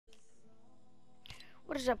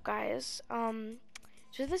What is up, guys?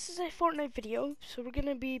 So this is a Fortnite video, so we're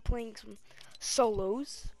gonna be playing some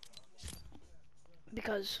solos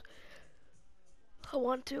because I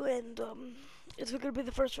want to, and it's gonna be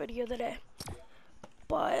the first video of the day.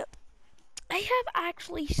 But I have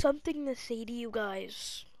actually something to say to you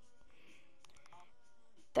guys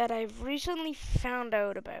that I've recently found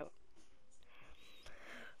out about.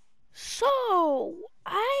 So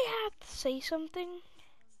I have to say something.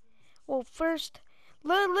 Well, first,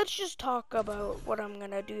 let's just talk about what I'm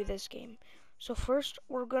gonna do this game. So first,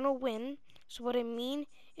 we're gonna win. So what I mean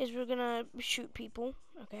is we're gonna shoot people,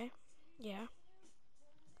 okay? Yeah.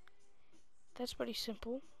 That's pretty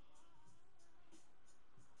simple.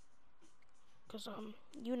 Cause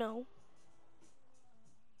you know,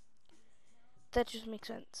 that just makes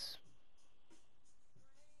sense.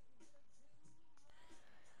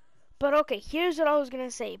 But okay, here's what I was gonna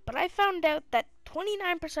say. But I found out that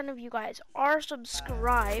 29% of you guys are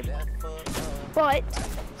subscribed, but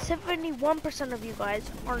 71% of you guys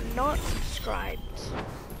are not subscribed.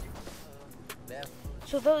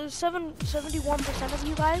 So those 71% of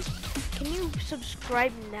you guys, can you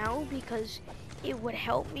subscribe now, because it would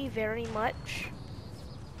help me very much,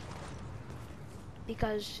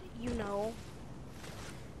 because you know,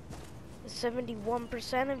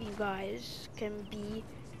 71% of you guys can be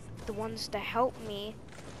the ones to help me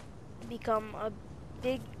become a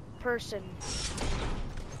big person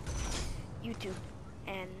YouTube.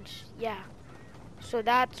 And yeah, so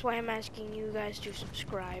that's why I'm asking you guys to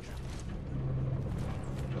subscribe.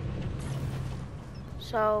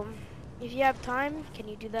 So if you have time, can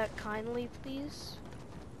you do that kindly, please?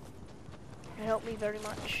 It helped me very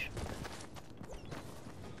much.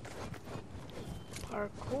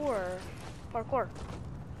 Parkour.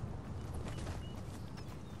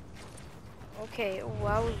 Okay,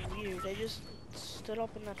 well, that was weird. I just stood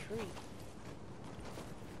up in the tree.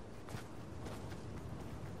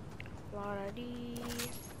 La-da-dee.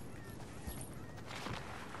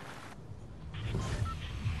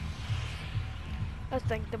 Let's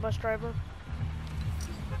thank the bus driver.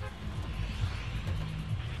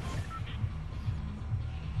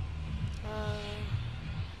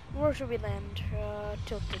 Where should we land?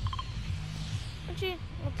 Tilted. Actually,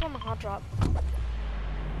 let's on the hot drop.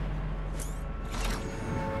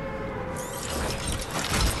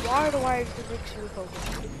 Why do I have to fix you focus?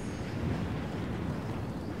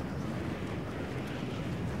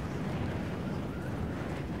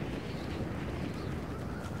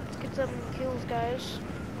 Let's get some kills, guys.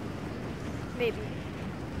 Maybe.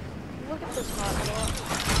 Look at this hot drop.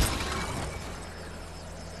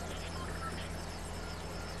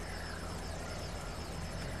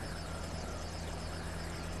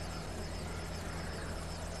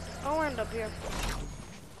 I'll end up here.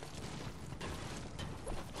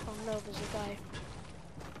 Oh no, there's a guy.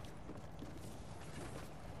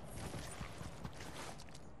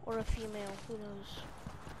 Or a female, who knows.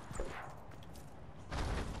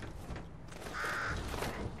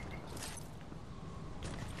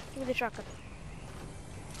 Give me the shotgun.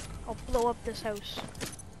 I'll blow up this house.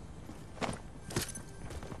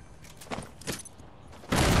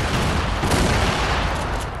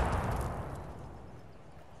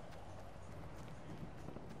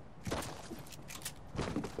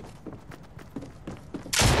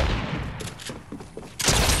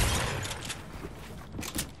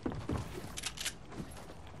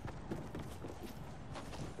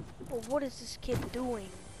 Well, what is this kid doing?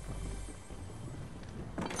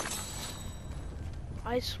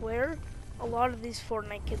 I swear, a lot of these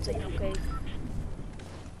Fortnite kids ain't okay.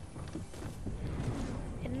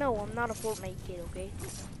 And no, I'm not a Fortnite kid, okay?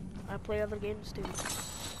 I play other games too.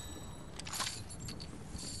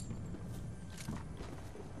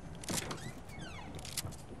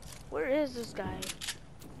 Where is this guy?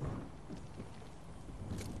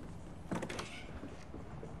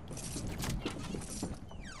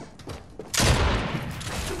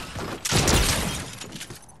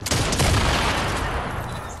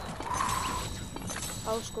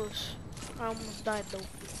 I was close. I almost died though.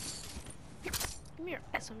 Come here,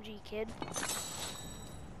 SMG kid.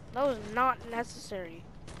 That was not necessary.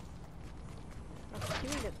 Now,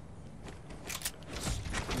 give me the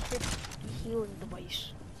stupid healing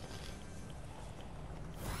device.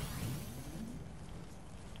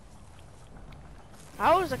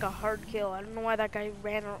 That was like a hard kill. I don't know why that guy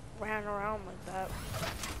ran around like that.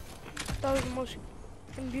 That was the most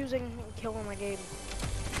confusing kill in the game.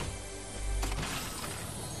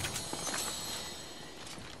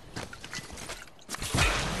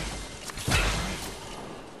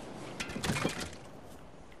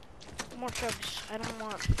 More chugs. I don't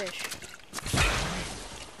want fish.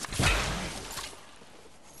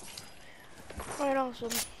 awesome.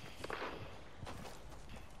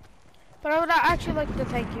 But I would actually like to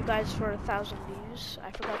thank you guys for 1,000 views.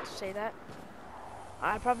 I forgot to say that.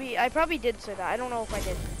 I probably did say that. I don't know if I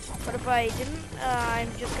did. But if I didn't, I'm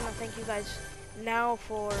just gonna thank you guys now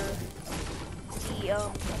for the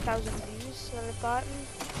 1,000 views that I've gotten.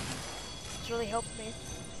 It's really helped me.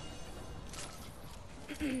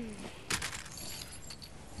 And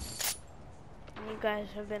you guys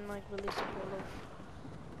have been like really supportive.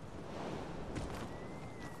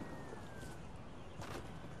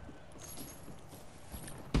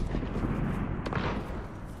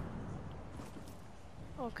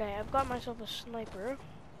 Okay, I've got myself a sniper.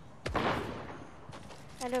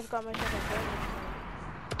 And I've got myself a bandage.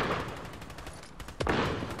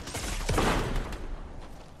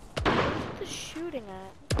 Who's the shooting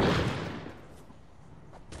at?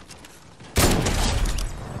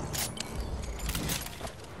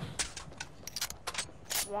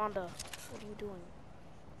 Wanda, what are you doing?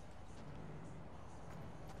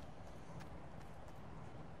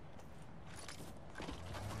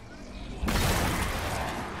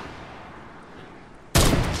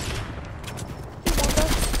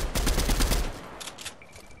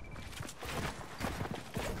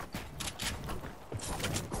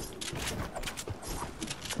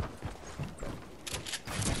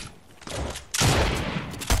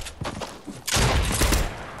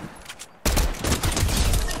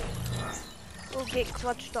 Get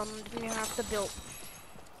clutched on, didn't even have to build.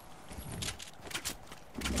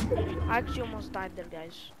 I actually almost died there,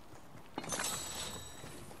 guys.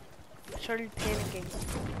 I started panicking.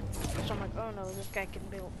 So I'm like, oh no, this guy can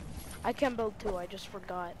build. I can build too, I just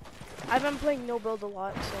forgot. I've been playing no build a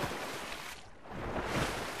lot, so.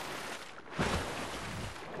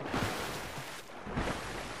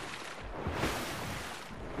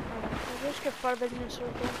 We'll just get farther in a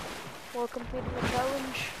circle while completing the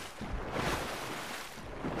challenge.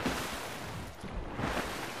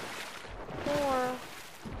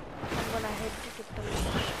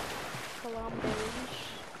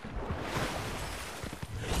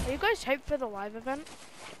 Are you guys hyped for the live event?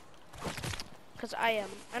 Because I am.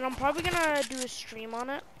 And I'm probably going to do a stream on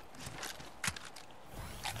it.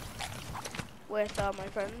 With my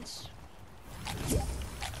friends.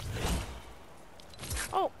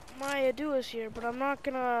 Oh, my Adu is here. But I'm not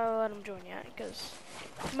going to let him join yet. Because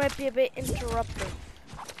he might be a bit interruptive.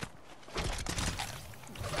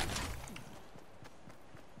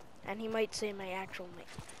 And he might say my actual name.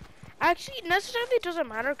 Actually, necessarily it doesn't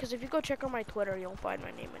matter, because if you go check on my Twitter, you'll find my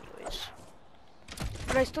name anyways.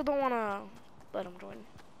 But I still don't want to let him join.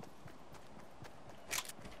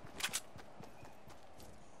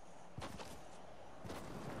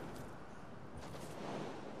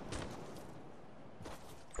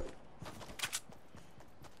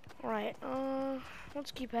 Alright, let's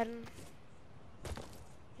keep heading.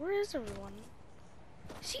 Where is everyone?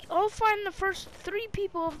 See, I'll find the first 3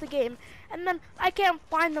 people of the game, and then I can't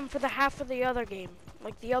find them for the half of the other game.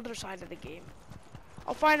 Like the other side of the game.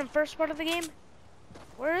 I'll find them first part of the game.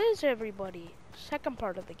 Where is everybody? Second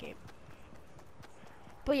part of the game.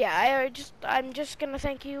 But yeah, I'm just gonna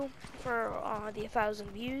thank you for the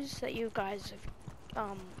 1,000 views that you guys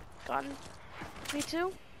have gotten me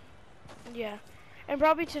to. Yeah. And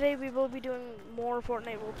probably today we will be doing more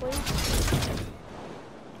Fortnite roleplays.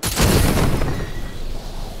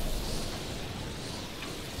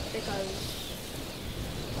 Because,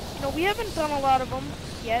 you know, we haven't done a lot of them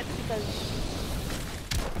yet because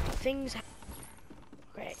things.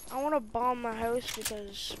 Okay, I want to bomb the house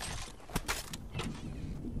because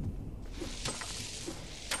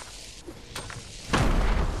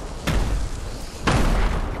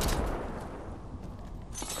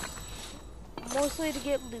mostly to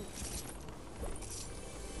get loot.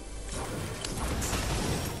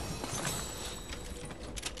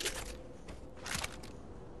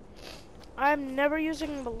 I'm never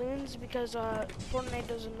using balloons because Fortnite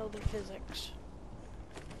doesn't know their physics.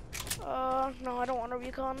 No, I don't want a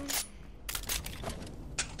recon.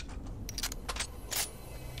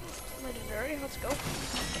 Legendary, let's go.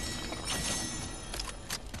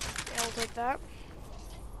 Yeah, I'll take that.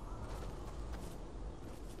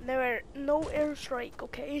 No airstrike,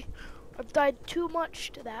 okay? I've died too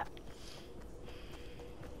much to that.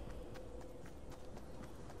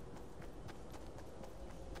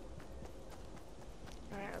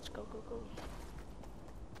 Alright, let's go, go, go.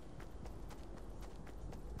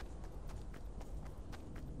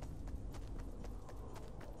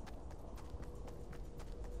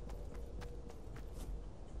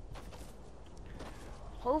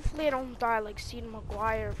 Hopefully I don't die like Sean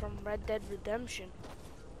McGuire from Red Dead Redemption.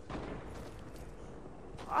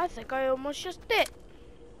 I think I almost just did.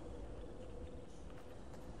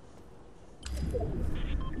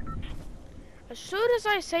 As soon as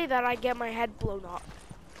I say that, I get my head blown up.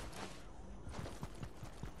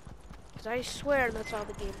 Because I swear that's how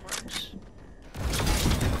the game works.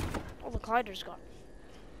 Oh, the collider's gone.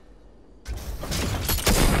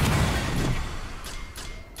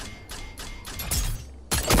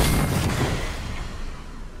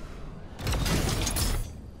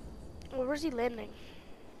 Oh, where's he landing?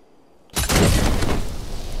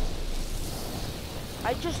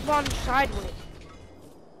 I just launched sideways.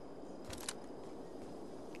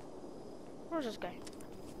 Where's this guy?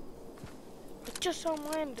 I just saw him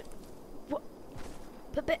land. What?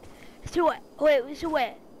 Wait.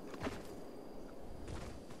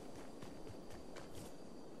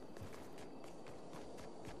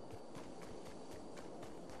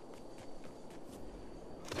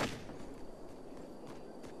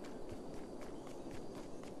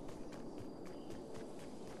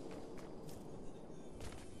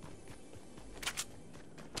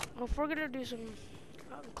 Well, if we're gonna do some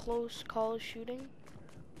close call shooting,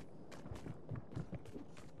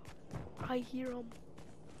 I hear him.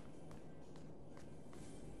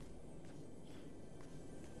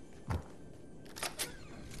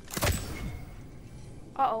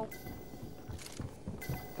 Uh-oh.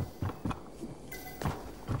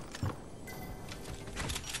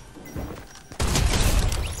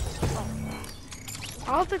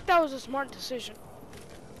 I don't think that was a smart decision.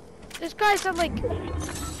 This guy's at like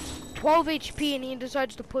 12 HP and he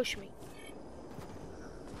decides to push me.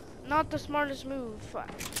 Not the smartest move.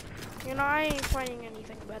 You know, I ain't finding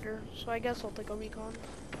anything better, so I guess I'll take a recon.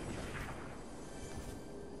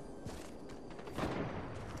 I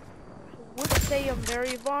would say I'm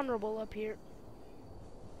very vulnerable up here.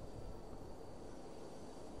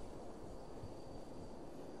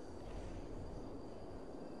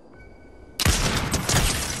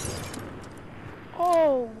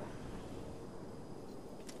 Oh!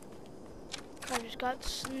 I just got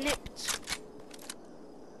snipped.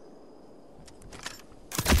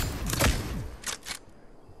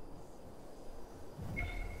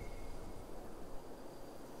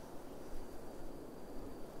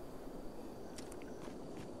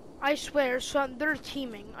 I swear, son, they're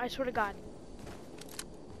teaming. I swear to God.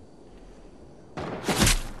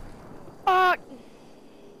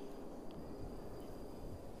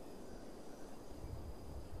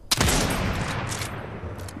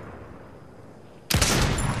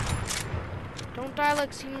 Don't die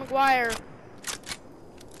like Steve McGuire.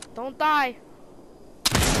 Don't die.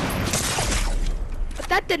 But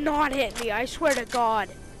that did not hit me, I swear to God.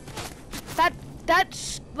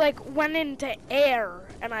 That's like went into air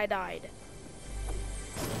and I died.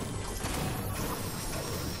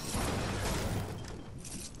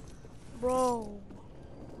 Bro.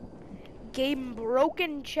 Game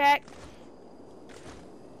broken, check.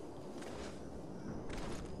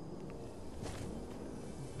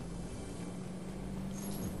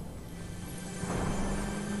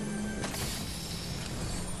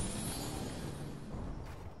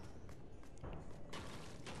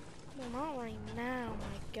 Not right now,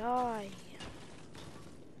 my guy.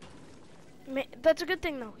 That's a good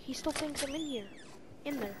thing though. He still thinks I'm in here.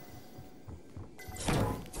 In there. I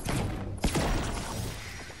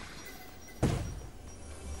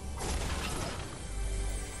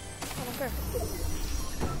don't care.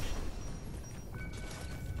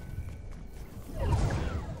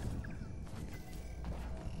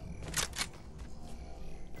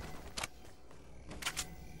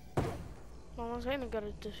 Well, this ain't a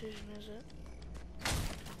good decision, is it?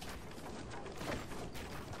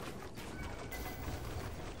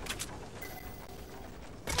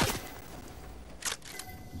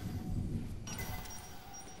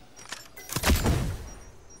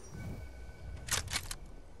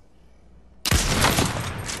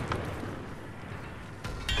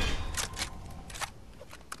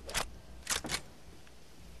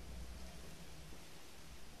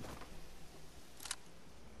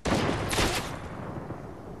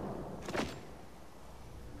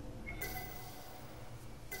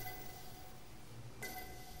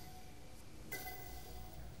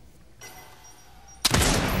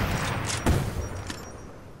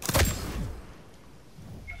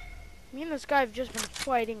 Me and this guy have just been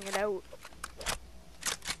fighting it out.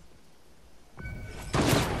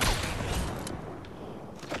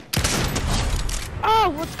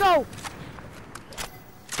 Oh, let's go!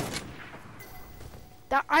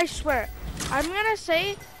 That, I swear, I'm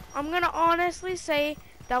gonna honestly say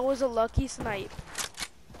that was a lucky snipe.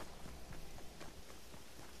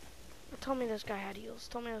 Tell me this guy had heals.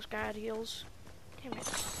 Tell me this guy had heals. Damn it.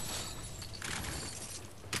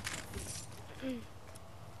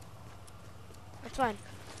 That's fine.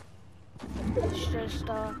 It's just,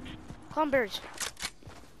 Clownberries.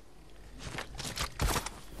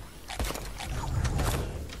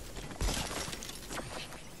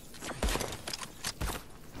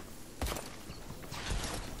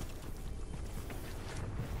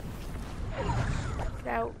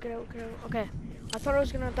 Get out, get out, get out. Okay. I thought I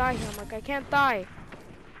was gonna die here. I'm like, I can't die.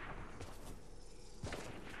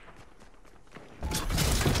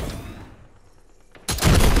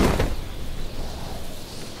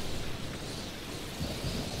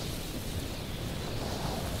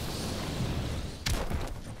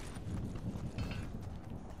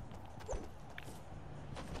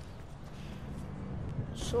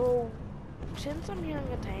 So, since I'm hearing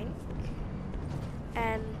a tank,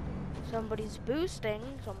 and somebody's boosting,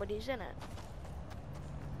 somebody's in it.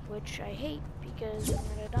 Which I hate because I'm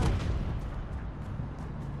gonna die.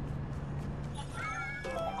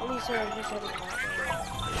 At least I'm just heading that way.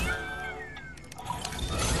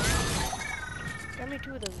 Get me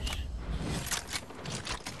 2 of those.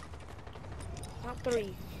 Not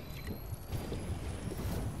 3.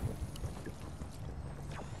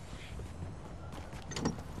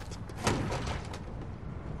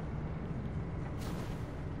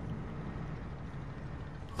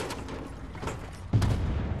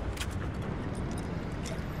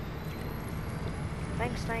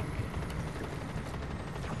 Thanks, tank.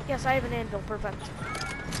 Yes, I have an anvil, perfect.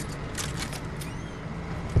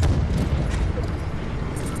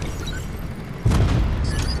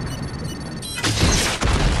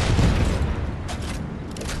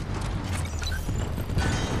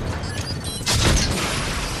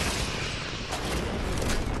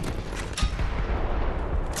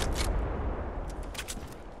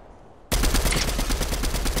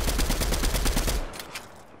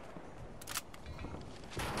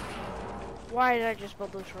 Why did I just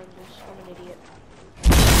build those ranges? I'm an idiot.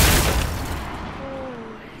 Oh,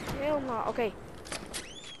 hell no. Okay.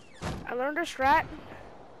 I learned a strat.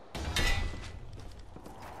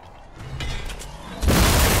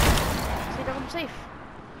 See, now I'm safe.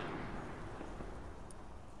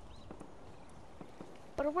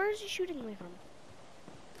 But where is he shooting me from?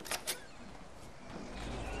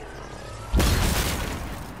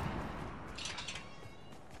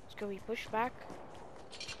 Let's go. We push back.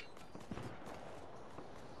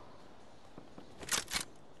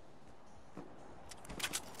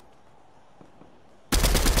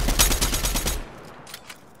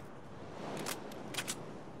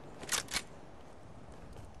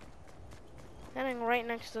 Standing right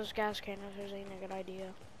next to those gas canisters ain't a good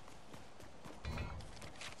idea.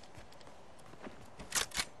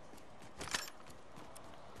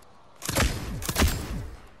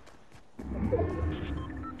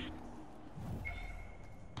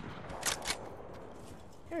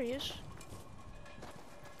 There he is.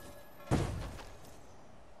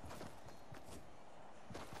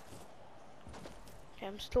 Okay,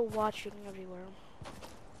 I'm still watching everywhere.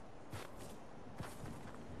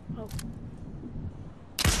 Oh.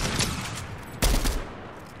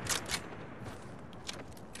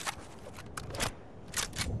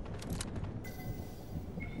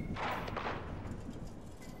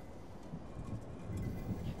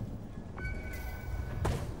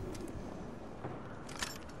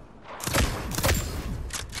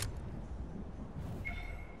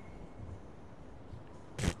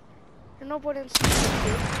 Nobody sees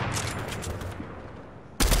me.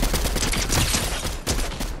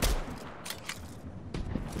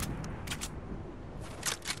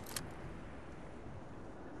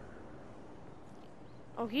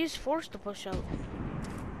 Oh, he's forced to push out.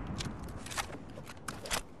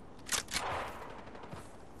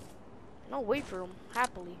 And I'll wait for him,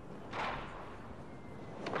 happily.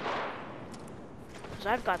 Because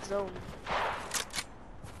I've got zone.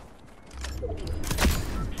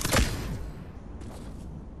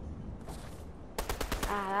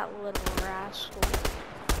 Ah, that little rascal.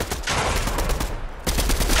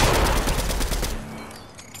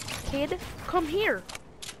 Kid, come here.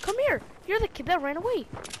 Come here. You're the kid that ran away.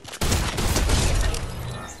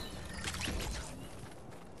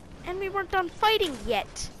 And we weren't done fighting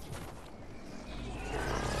yet.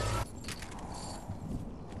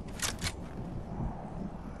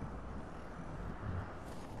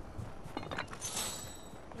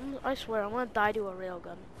 I swear, I'm gonna die to a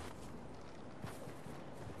railgun.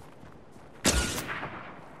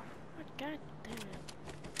 God damn it.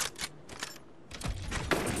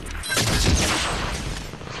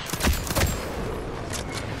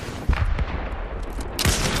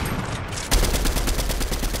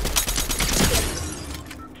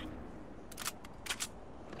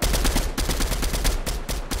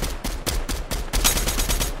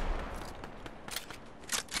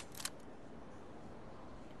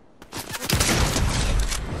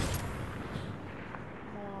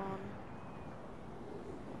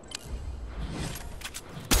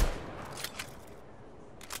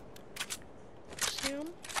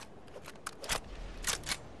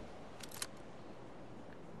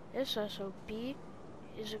 This SOB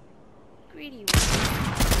is a greedy one.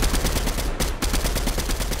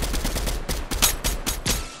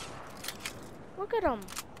 Look at him.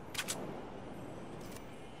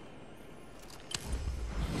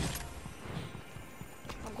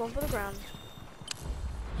 I'm going for the ground.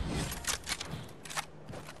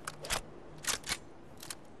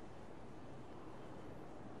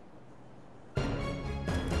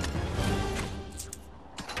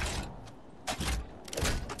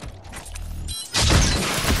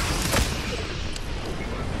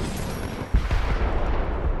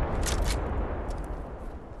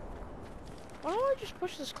 Why don't I just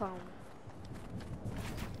push this clown?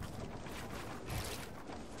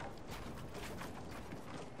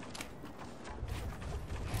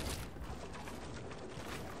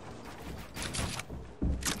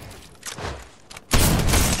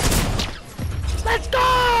 Let's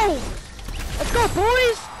go! Let's go,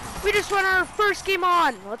 boys! We just won our first game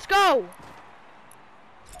on. Let's go!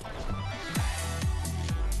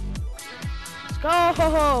 Let's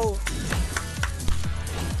go!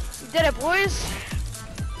 We did it, boys!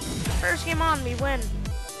 First game on, we win.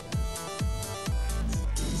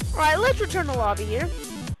 Alright, let's return to lobby here.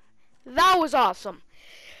 That was awesome.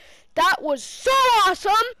 That was so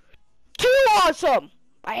awesome! Too awesome!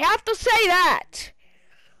 I have to say that.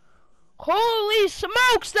 Holy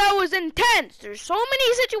smokes, that was intense. There's so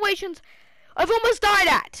many situations I've almost died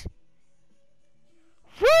at.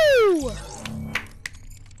 Woo!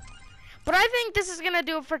 But I think this is gonna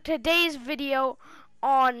do it for today's video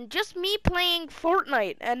on just me playing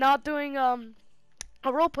Fortnite and not doing a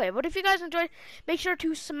roleplay. But if you guys enjoyed, make sure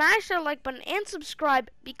to smash that like button and subscribe,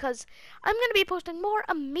 because I'm gonna be posting more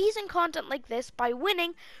amazing content like this by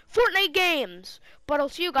winning Fortnite games. But I'll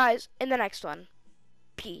see you guys in the next one.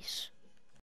 Peace.